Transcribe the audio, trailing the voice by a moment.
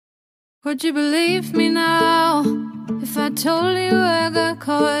Would you believe me now if I told you I got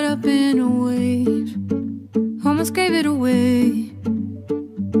caught up in a wave? Almost gave it away.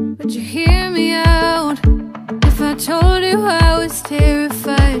 Would you hear me out if I told you I was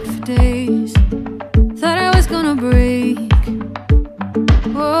terrified for days? Thought I was gonna break.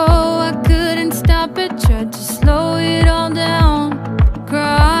 Oh, I couldn't stop it, tried to slow it all down.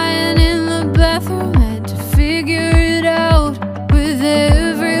 Crying in the bathroom, had to figure it out. With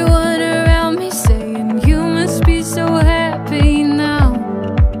everyone around me saying you must be so happy now.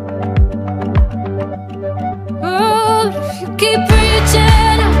 Oh, if you keep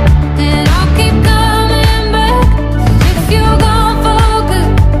reaching out, then I'll keep coming back. If you're gone for good,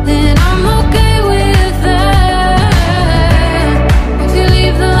 then I'm okay with that. If you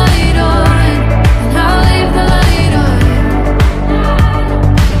leave the light on, then I'll leave the light on.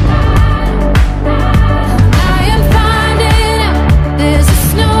 I am finding out there's a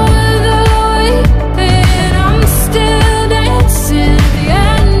snow other way, and I'm still dancing at the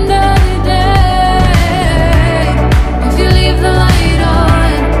end of the day. If you leave the light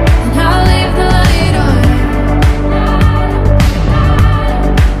on, then I'll leave the light on.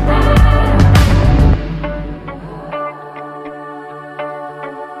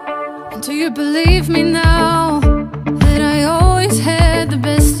 And do you believe me now that I always had the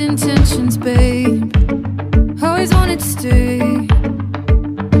best intentions, babe? Always wanted to stay.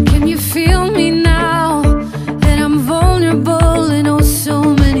 Can you feel me now that I'm vulnerable in oh so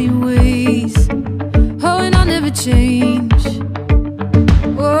many ways? Oh, and I'll never change.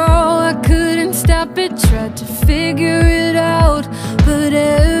 Oh, I couldn't stop it, tried to figure it out, but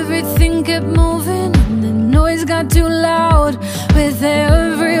everything kept moving and the noise got too loud. With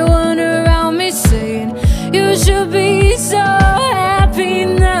everyone around me saying you should be so happy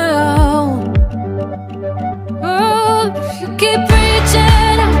now. Oh, if you keep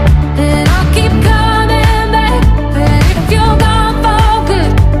reaching out, then I'll keep coming back. But if you're gone for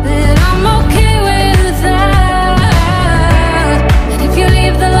good, then I'm okay with that. And if you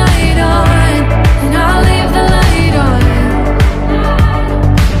leave the light on, then I'll leave the light on.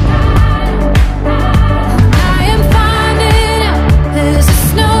 I am finding out there's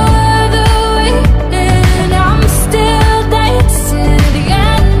just no other way, and I'm still dancing at the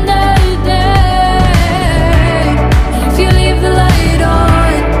end of the day. And if you leave the light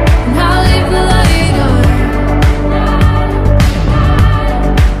on, then I'll leave the light on.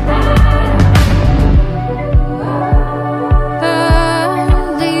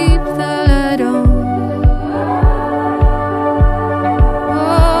 I'll leave the light on.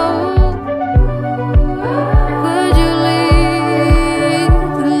 Oh, would you leave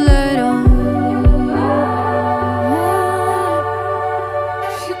the light on?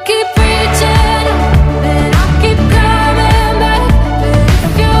 If you keep reaching out, then I'll keep coming back. But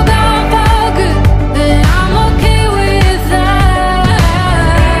if you're gone for good, then I'm okay with that.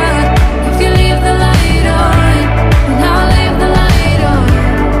 If you leave the light on, then I'll leave the light on.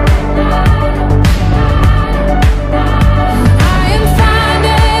 I am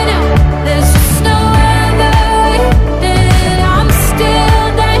finding out there's just no other way, and I'm still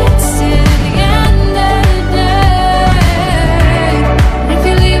dancing at the end of the day. If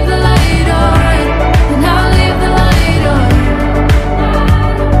you leave the light on, then I'll leave the light on.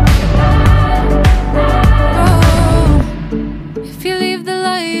 Oh, if you leave the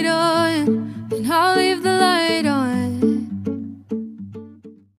light on, then I'll leave the light on.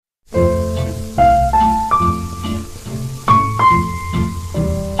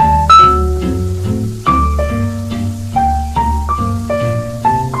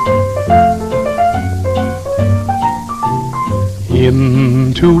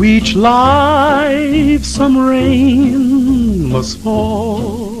 Into each life some rain must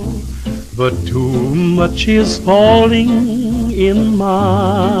fall, but too much is falling in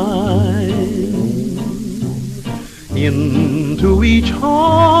mine. Into each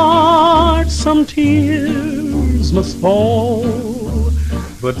heart some tears must fall,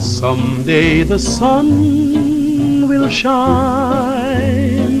 but someday the sun will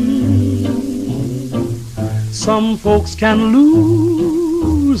shine. Some folks can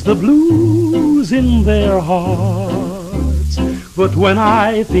lose the blues in their hearts, but when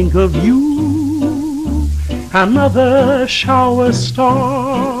I think of you, another shower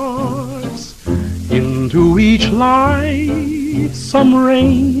starts. Into each life some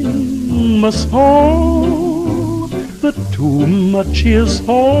rain must fall, but too much is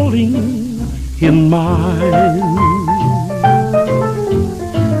falling in mine.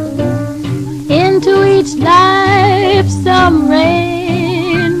 Into each life some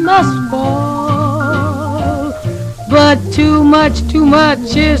rain must fall, but too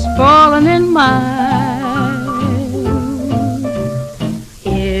much is falling in mine.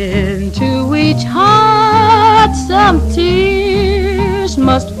 Into each heart some tears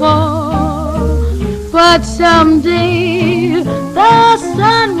must fall, but someday the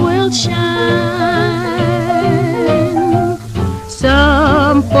sun will shine.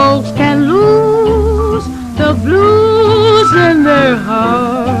 Some folks can lose the blues in their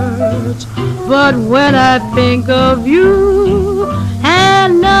hearts, but when I think of you,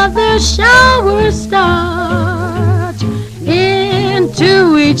 another shower starts.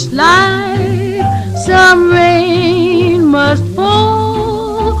 Into each life some rain must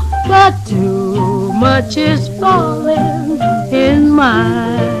fall, but too much is falling in mine.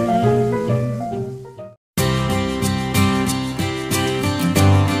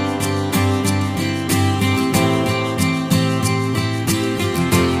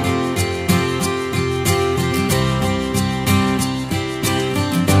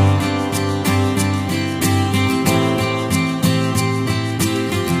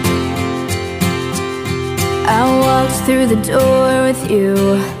 I walked through the door with you.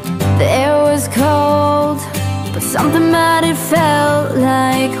 The air was cold, but something about it felt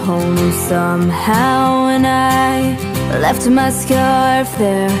like home somehow. And I left my scarf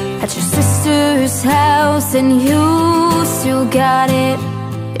there at your sister's house, and you still got it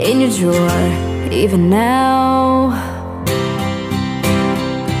in your drawer, even now.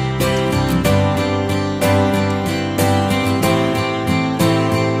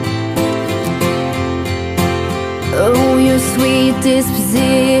 Oh, your sweet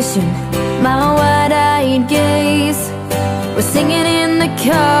disposition, my wide-eyed gaze. We're singing in the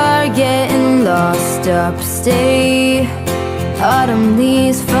car, getting lost upstate. Autumn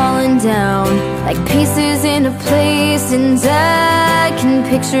leaves falling down like pieces in a place, and I can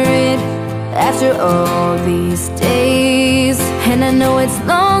picture it after all these days. And I know it's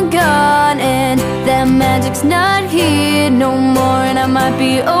long gone, and that magic's not here no more. And I might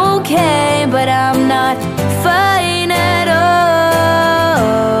be okay, but I'm not fine at all.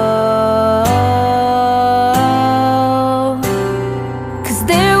 'Cause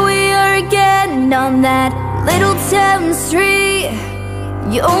there we are again on that little town street.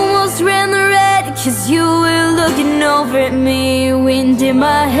 You almost ran the red 'cause you were looking over at me. Wind in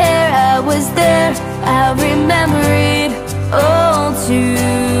my hair, I was there, I remember it all too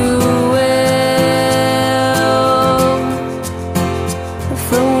well. A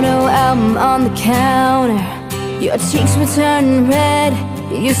photo album on the counter, your cheeks were turning red.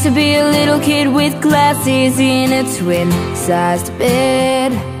 You used to be a little kid with glasses in a twin-sized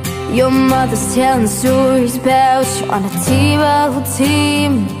bed. Your mother's telling stories about you on a T-ball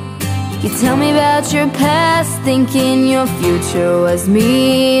team. You tell me about your past, thinking your future was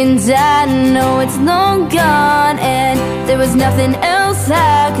me. And I know it's long gone, and there was nothing else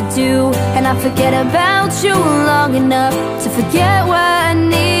I could do. And I forget about you long enough to forget what I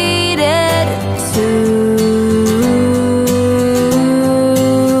needed to.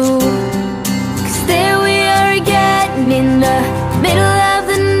 'Cause there we are again in the middle of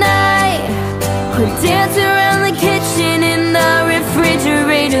the night. We dance around the kitchen in the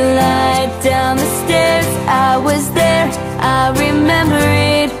refrigerator light. Down the stairs, I was there, I remember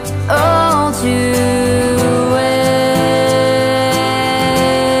it all too well,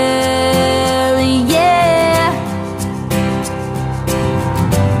 yeah.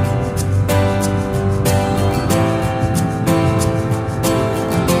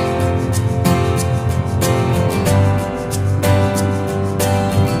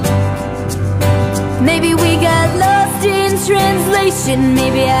 Maybe we got lost in translation.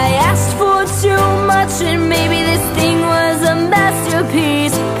 Maybe I asked for too much, and maybe this thing was a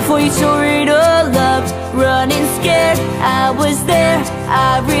masterpiece. Before you tore it all up, running scared, I was there,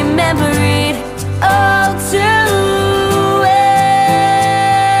 I remember it all too well.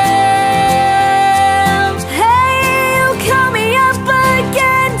 Hey, you call me up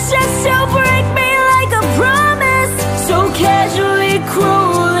again just to break me like a promise. So casually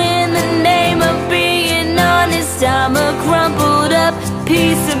cruel in the name of being honest. I'm a crumpled up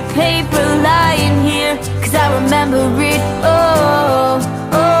piece of paper lying here, 'cause I remember it all,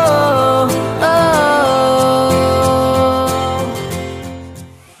 oh, oh.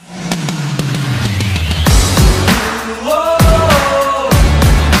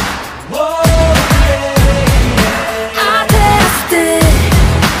 I passed it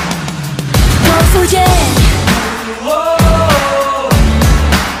once again.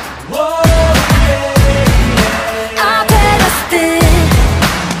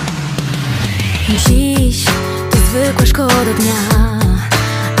 Dziś to zwykła szkoda dnia,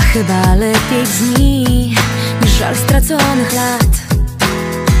 a chyba lepiej straconych lat.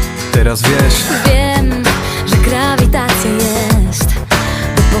 Teraz wiesz, wiem, że grawitacja jest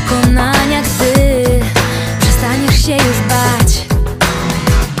do pokonania, gdy przestaniesz się już bać.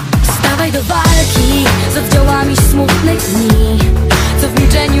 Stawaj do walki z oddziałami smutnych dni, co w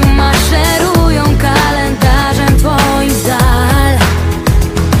milczeniu maszerują kalendarzem twoim z dal.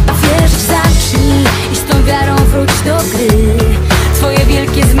 A wierzyć zacznij i z tą wiarą wróć do gry. Twoje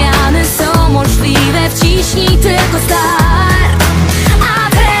wielkie zmiany są możliwe, wciśnij tylko start. A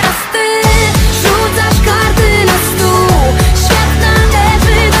teraz ty rzucasz karty na stół. Świat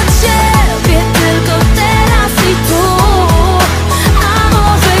należy do ciebie, tylko teraz i tu. A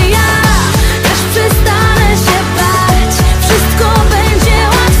może ja też przestanę się bać. Wszystko będzie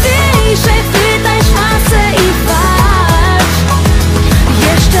łatwiejsze, chwytaj szansę i walcz.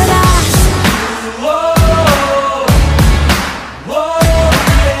 Jeszcze raz.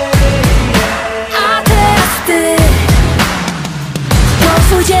 A teraz ty, to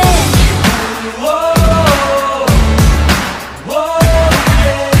twój dzień.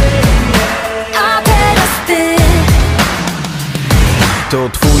 A teraz ty. to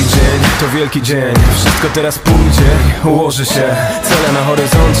twój dzień, to wielki dzień. Wszystko teraz pójdzie, ułoży się. Cele na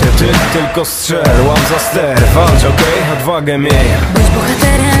horyzoncie, ty tylko strzel. Łap za ster, walcz, okej? Odwagę miej. Bądź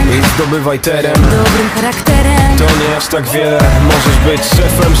bohaterem I zdobywaj teren. dobrym charakterem. To nie aż tak wiele. Możesz być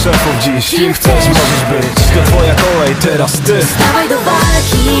szefem szefów dziś. Kim chcesz, możesz być. To twoja kolej, teraz ty. Stawaj do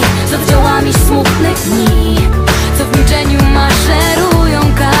walki z oddziałami smutnych dni, co w milczeniu maszerują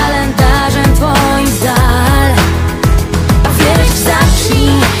kalendarzem twoim z dal. A wierzyć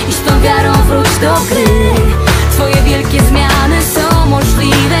zacznij i z tą wiarą wróć do gry. Twoje wielkie zmiany są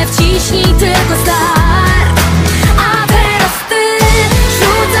możliwe, wciśnij tylko start. A teraz ty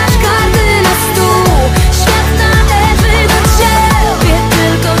rzucasz karty na stół. Świat należy do ciebie,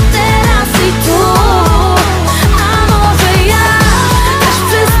 tylko teraz i tu. A może ja też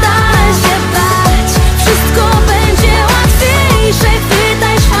przestanę się bać. Wszystko będzie łatwiejsze,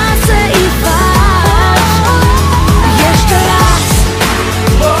 chwytaj szansę i walcz. Jeszcze raz.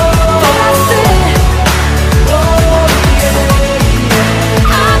 Teraz ty.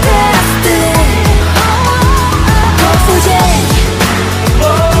 A teraz ty. To twój dzień.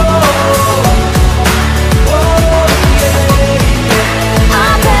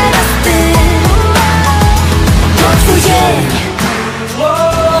 A teraz ty. To twój dzień.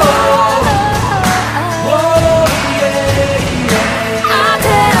 A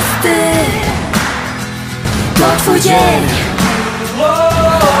teraz ty. To twój dzień.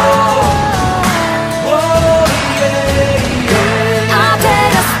 A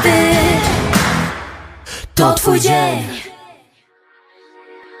teraz ty. To twój dzień.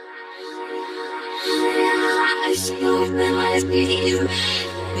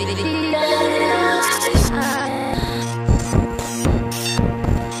 I